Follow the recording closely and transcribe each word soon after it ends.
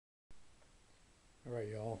Alright,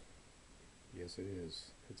 y'all. Yes, it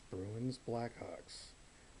is. It's Bruins Blackhawks.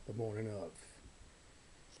 The morning of.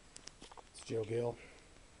 It's Joe Gill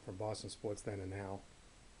from Boston Sports Then and Now.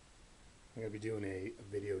 I'm going to be doing a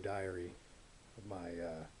video diary of my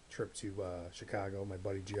trip to Chicago. My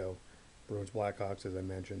buddy Joe. Bruins Blackhawks, as I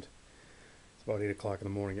mentioned. It's about 8 o'clock in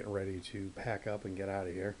the morning, getting ready to pack up and get out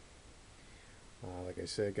of here. Like I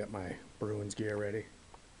said, got my Bruins gear ready.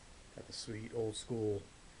 Got the sweet old school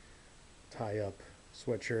tie-up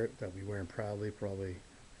sweatshirt that I'll be wearing proudly.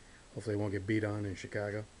 Hopefully I won't get beat on in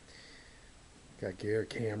Chicago. Got gear,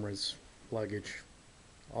 cameras, luggage,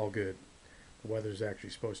 all good. The weather's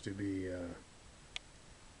actually supposed to be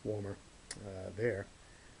warmer there.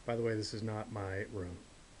 By the way, this is not my room,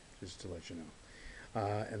 just to let you know.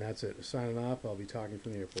 And that's it. Signing off. I'll be talking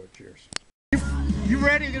from the airport. Cheers. You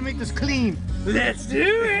ready? We're gonna make this clean. Let's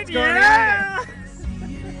do it, yeah!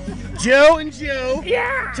 Joe and Joe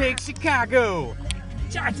take Chicago.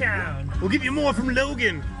 Chi-town. We'll give you more from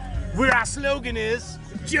Logan, where our slogan is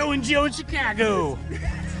Joe and Joe in Chicago.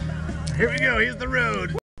 Here we go, here's the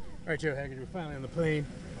road. Alright, Joe Haggard, we're finally on the plane.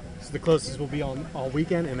 This is the closest we'll be on all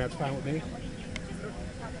weekend, and that's fine with me.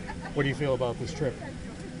 What do you feel about this trip?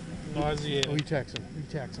 Nauseating. Who are you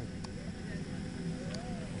texting?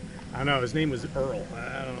 I don't know, his name was Earl.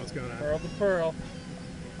 I don't know what's going on. Earl the Pearl.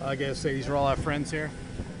 I gotta say, these are all our friends here.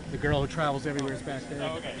 The girl who travels everywhere is back there.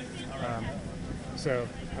 Oh, okay. So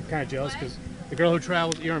I'm kind of jealous because the girl who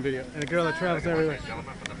travels, you're on video, and the girl that travels everywhere,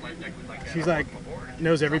 she's like,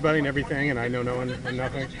 knows everybody and everything, and I know no one and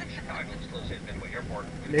nothing.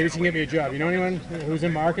 Maybe she can get me a job. You know anyone who's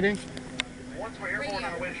in marketing?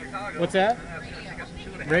 What's that?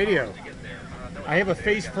 Radio. I have a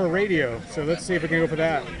face for radio, so let's see if we can go for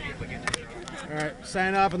that. All right,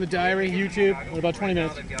 sign off on the diary, YouTube, in about 20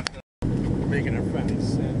 minutes. Making our final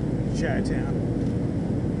set, Chi-town.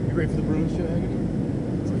 You ready for the Bruins, Joe Haggard?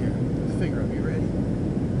 Oh yeah, put the finger up, you ready?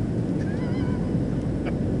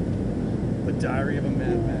 The diary of a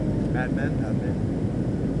madman. Madman?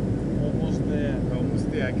 Almost there.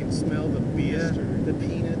 Almost there. I can smell the beer, the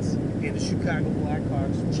peanuts, and the Chicago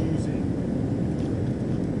Blackhawks choosing.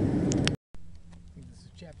 This is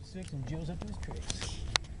chapter 6, and Joe's up to his tricks.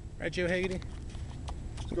 Right, Joe Haggard?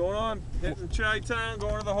 What's going on? Hitting Chi-town,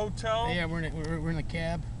 going to the hotel. Yeah, we're in the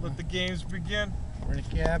cab. Let the games begin. We're in a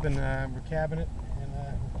cab, and we're cabbing it, and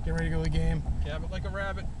getting ready to go to the game. Cab it like a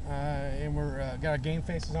rabbit. And we're got our game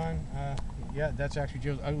faces on. Yeah, that's actually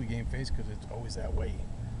Joe's ugly game face because it's always that way.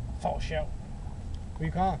 False shout. Who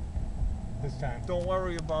you calling this time? Don't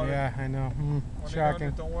worry about it. Yeah, I know.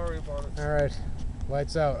 Shocking. Don't worry about it. All right,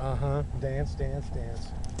 lights out. Dance.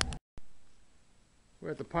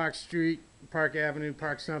 We're at the Park Avenue,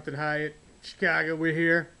 Park something Hyatt, Chicago. We're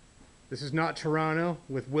here. This is not Toronto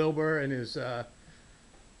with Wilbur and his.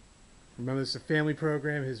 Remember, this is a family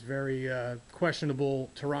program. His very questionable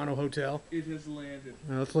Toronto hotel. It has landed.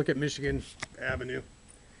 Now let's look at Michigan Avenue.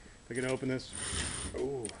 If I can open this.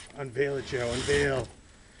 Oh, unveil it, Joe. Unveil.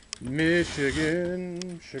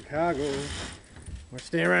 Michigan, Chicago. We're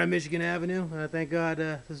staying around Michigan Avenue. Thank God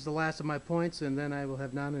this is the last of my points, and then I will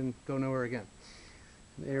have none and go nowhere again.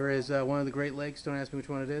 There is one of the Great Lakes. Don't ask me which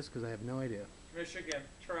one it is, because I have no idea. Michigan,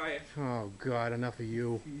 try it. Oh God, enough of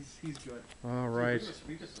you. He's good. All right.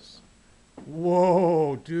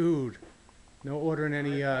 Whoa, dude. No ordering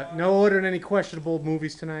any questionable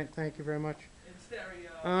movies tonight. Thank you very much. In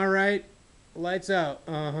stereo. All right. Lights out.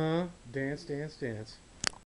 Dance.